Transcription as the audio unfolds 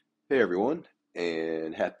Hey everyone,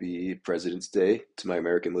 and happy President's Day to my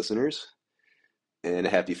American listeners, and a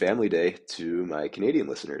happy Family Day to my Canadian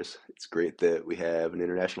listeners. It's great that we have an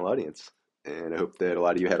international audience, and I hope that a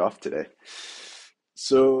lot of you had off today.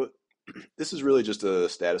 So, this is really just a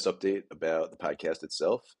status update about the podcast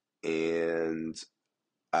itself, and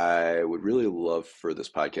I would really love for this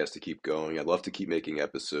podcast to keep going. I'd love to keep making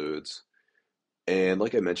episodes. And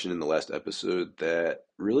like I mentioned in the last episode, that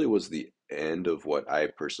really was the end of what I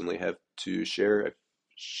personally have to share. I've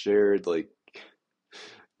shared I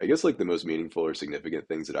guess like the most meaningful or significant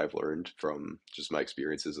things that I've learned from just my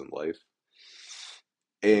experiences in life.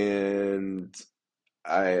 And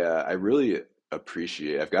I really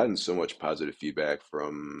appreciate I've gotten so much positive feedback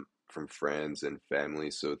from friends and family.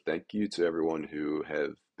 So thank you to everyone who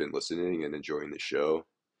have been listening and enjoying the show.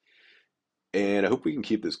 And I hope we can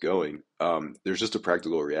keep this going. There's just a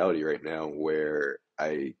practical reality right now where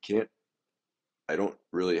I don't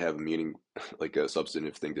really have a meaning, like a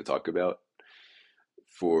substantive thing to talk about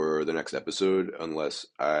for the next episode unless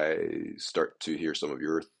I start to hear some of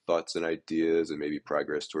your thoughts and ideas and maybe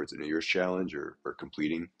progress towards the New Year's challenge or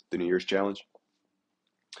completing the New Year's challenge.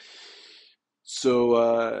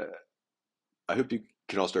 So I hope you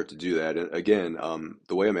can all start to do that. And again,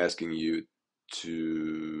 the way I'm asking you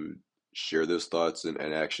to share those thoughts and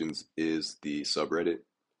actions is the subreddit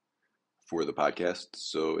for the podcast.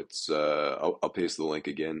 So I'll paste the link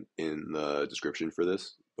again in the description for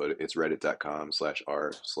this, but it's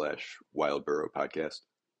reddit.com/r/wildborough podcast.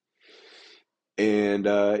 And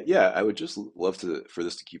yeah, I would just love to for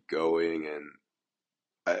this to keep going, and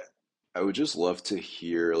I I would just love to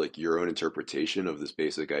hear like your own interpretation of this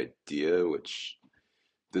basic idea, which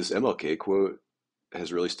this MLK quote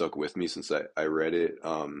has really stuck with me since I read it.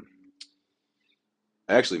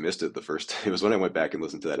 I actually missed it the first. It was when I went back and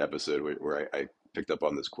listened to that episode where I picked up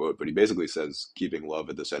on this quote. But he basically says, "Keeping love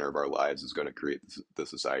at the center of our lives is going to create the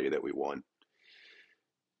society that we want."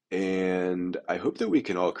 And I hope that we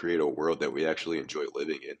can all create a world that we actually enjoy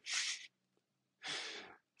living in.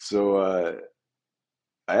 So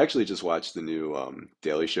I actually just watched the new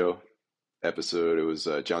Daily Show episode. It was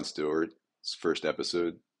Jon Stewart's first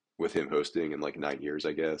episode with him hosting in like 9 years,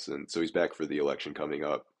 I guess. And so he's back for the election coming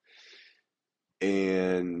up.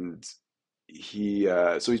 And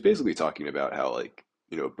so he's basically talking about how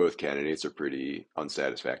both candidates are pretty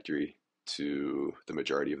unsatisfactory to the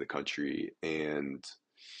majority of the country, and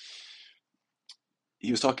he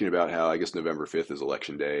was talking about how I guess November 5th is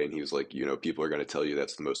election day, and he was like, people are going to tell you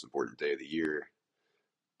that's the most important day of the year,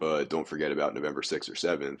 but don't forget about November 6th or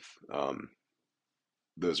 7th.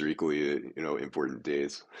 Those are equally important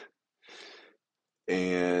days.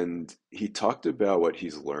 And he talked about what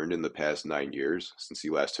he's learned in the past 9 years since he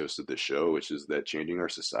last hosted the show, which is that changing our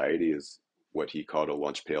society is what he called a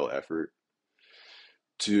lunch pail effort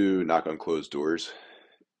to knock on closed doors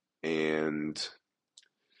and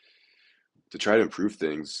to try to improve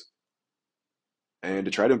things in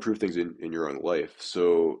your own life.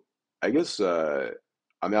 So I guess I'm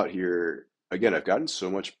out here again. I've gotten so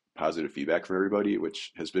much positive feedback from everybody,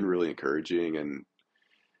 which has been really encouraging, and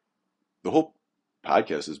the whole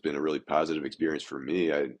podcast has been a really positive experience for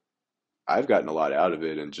me. I've gotten a lot out of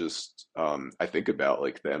it, and just I think about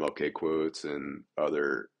like the MLK quotes and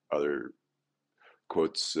other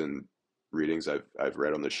quotes and readings I've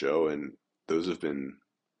read on the show, and those have been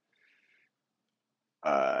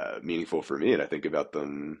meaningful for me, and I think about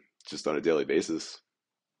them just on a daily basis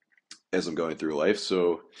as I'm going through life.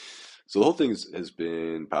 So the whole thing has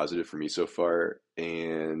been positive for me so far,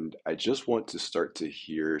 and I just want to start to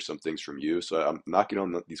hear some things from you. So I'm knocking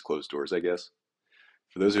on these closed doors, I guess.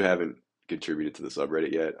 For those who haven't contributed to the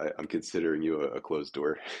subreddit yet, I'm considering you a closed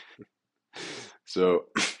door. So,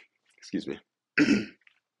 excuse me. I'm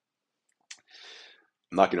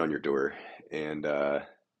knocking on your door, and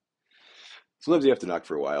sometimes you have to knock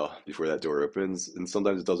for a while before that door opens, and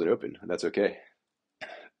sometimes it doesn't open, and that's okay.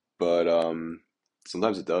 But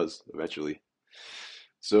sometimes it does eventually.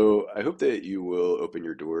 So I hope that you will open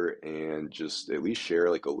your door and just at least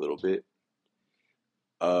share like a little bit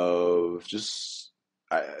of just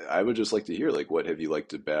I would just like to hear like what have you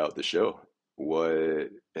liked about the show?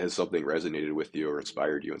 What has something resonated with you or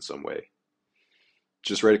inspired you in some way?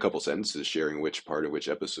 Just write a couple sentences sharing which part of which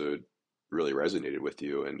episode really resonated with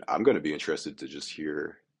you. And I'm going to be interested to just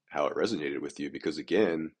hear how it resonated with you because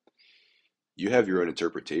again, you have your own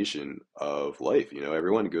interpretation of life.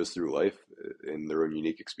 Everyone goes through life in their own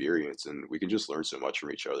unique experience, and we can just learn so much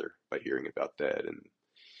from each other by hearing about that and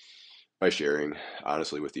by sharing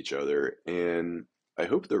honestly with each other. And I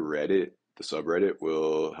hope the subreddit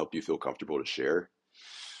will help you feel comfortable to share.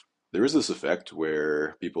 there is this effect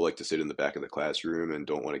where people like to sit in the back of the classroom and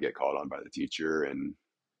don't want to get called on by the teacher and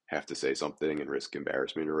have to say something and risk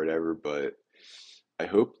embarrassment or whatever. But I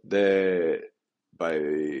hope that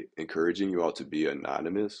by encouraging you all to be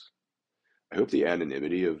anonymous, I hope the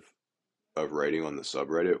anonymity of writing on the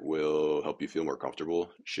subreddit will help you feel more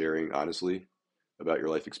comfortable sharing honestly about your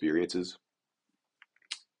life experiences.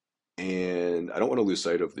 And I don't want to lose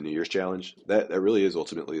sight of the New Year's challenge. That really is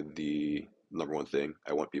ultimately the number one thing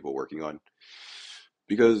I want people working on,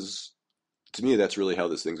 because to me that's really how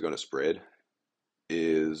this thing's going to spread,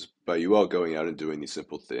 is by you all going out and doing these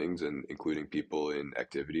simple things and including people in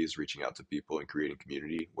activities, reaching out to people and creating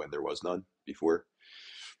community when there was none before.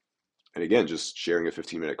 And again, just sharing a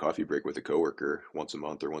 15-minute coffee break with a coworker once a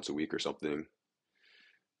month or once a week or something,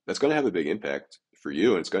 that's going to have a big impact for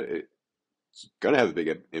you, and it's going to have a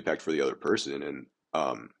big impact for the other person. And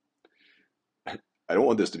um, I don't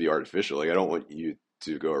want this to be artificial. Like, I don't want you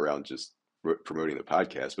to go around just promoting the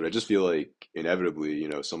podcast, but I just feel like inevitably,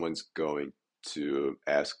 someone's going to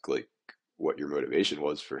ask like what your motivation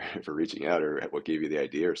was for for reaching out, or what gave you the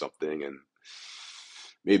idea or something. And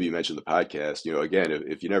maybe you mentioned the podcast. Again,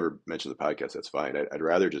 if you never mention the podcast, that's fine. I'd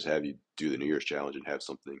rather just have you do the New Year's challenge and have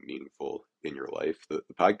something meaningful in your life.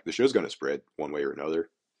 The show's going to spread one way or another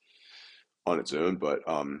on its own, but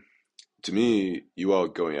to me, you all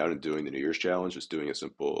going out and doing the New Year's challenge, just doing a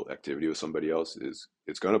simple activity with somebody else, is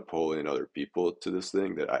it's going to pull in other people to this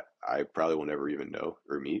thing that I probably will never even know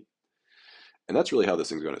or meet. And that's really how this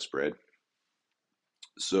thing's going to spread.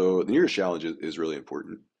 So the New Year's challenge is really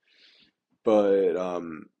important. But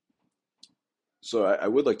so I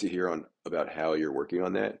would like to hear on about how you're working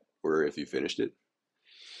on that, or if you finished it.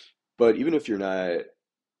 But even if you're not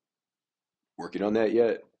working on that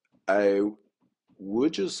yet, I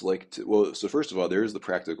would just like to, well, so first of all, there's the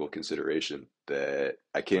practical consideration that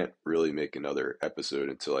I can't really make another episode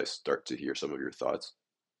until I start to hear some of your thoughts.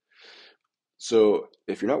 So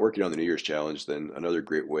if you're not working on the New Year's challenge, then another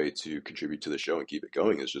great way to contribute to the show and keep it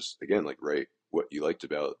going is just, again, like write what you liked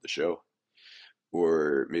about the show.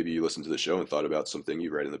 Or maybe you listened to the show and thought about something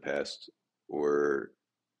you read in the past, or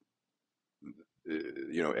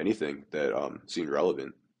anything that seemed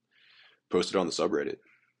relevant. Post it on the subreddit,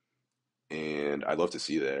 and I'd love to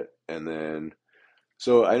see that. And then,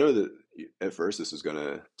 so I know that at first this is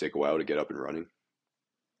gonna take a while to get up and running,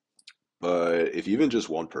 but if even just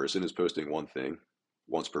one person is posting one thing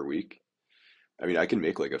once per week, I mean, I can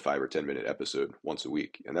make like a 5 or 10 minute episode once a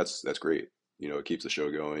week, and that's great. It keeps the show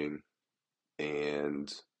going,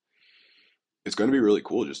 and it's going to be really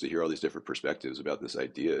cool just to hear all these different perspectives about this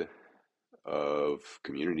idea of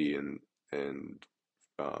community and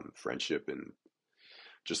friendship, and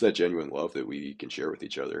just that genuine love that we can share with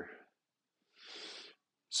each other.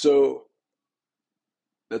 So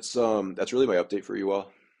that's really my update for you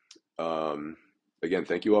all. Um, Again,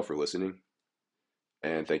 thank you all for listening,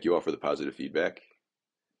 and thank you all for the positive feedback.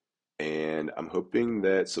 And I'm hoping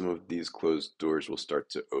that some of these closed doors will start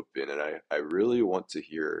to open. And I really want to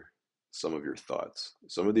hear some of your thoughts,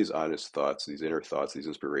 some of these honest thoughts, these inner thoughts, these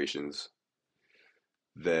inspirations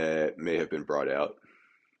that may have been brought out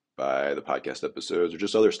by the podcast episodes or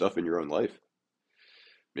just other stuff in your own life.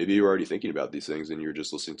 Maybe you're already thinking about these things and you're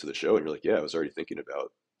just listening to the show and you're like, yeah, I was already thinking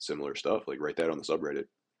about similar stuff. Like, write that on the subreddit,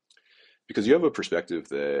 because you have a perspective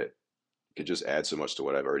that could just add so much to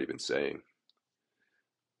what I've already been saying,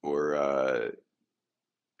 or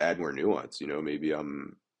add more nuance. Maybe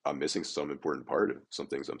I'm missing some important part of some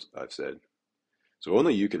things I've said. So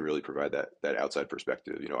only you can really provide that outside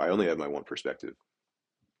perspective. I only have my one perspective.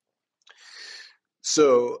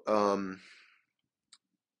 So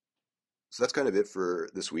so that's kind of it for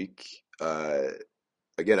this week.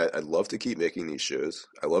 Again, I'd love to keep making these shows.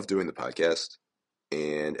 I love doing the podcast,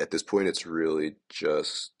 and at this point, it's really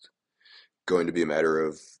just going to be a matter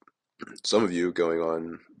of some of you going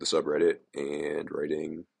on the subreddit and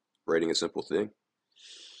writing a simple thing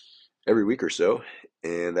every week or so,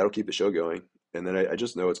 and that'll keep the show going. And then I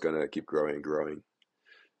just know it's gonna keep growing and growing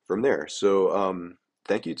from there. So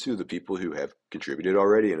thank you to the people who have contributed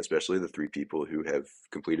already, and especially the 3 people who have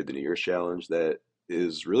completed the New Year's challenge. That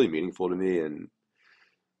is really meaningful to me, and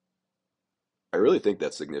I really think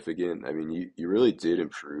that's significant. I mean, you really did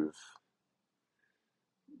improve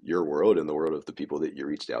your world and the world of the people that you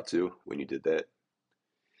reached out to when you did that.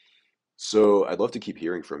 So I'd love to keep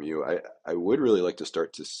hearing from you. I would really like to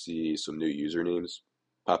start to see some new usernames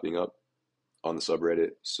popping up on the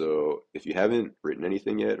subreddit. So if you haven't written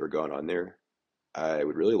anything yet or gone on there, I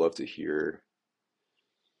would really love to hear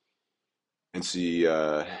and see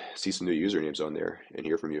some new usernames on there and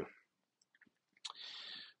hear from you.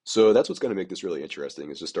 So that's what's going to make this really interesting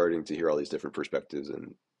is just starting to hear all these different perspectives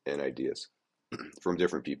and ideas from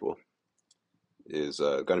different people is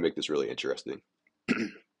going to make this really interesting.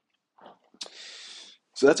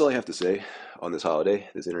 So that's all I have to say on this holiday,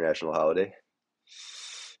 this international holiday.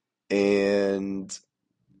 And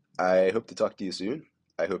I hope to talk to you soon.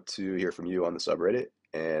 I hope to hear from you on the subreddit,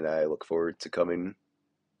 and I look forward to coming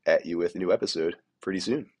at you with a new episode pretty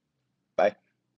soon. Bye.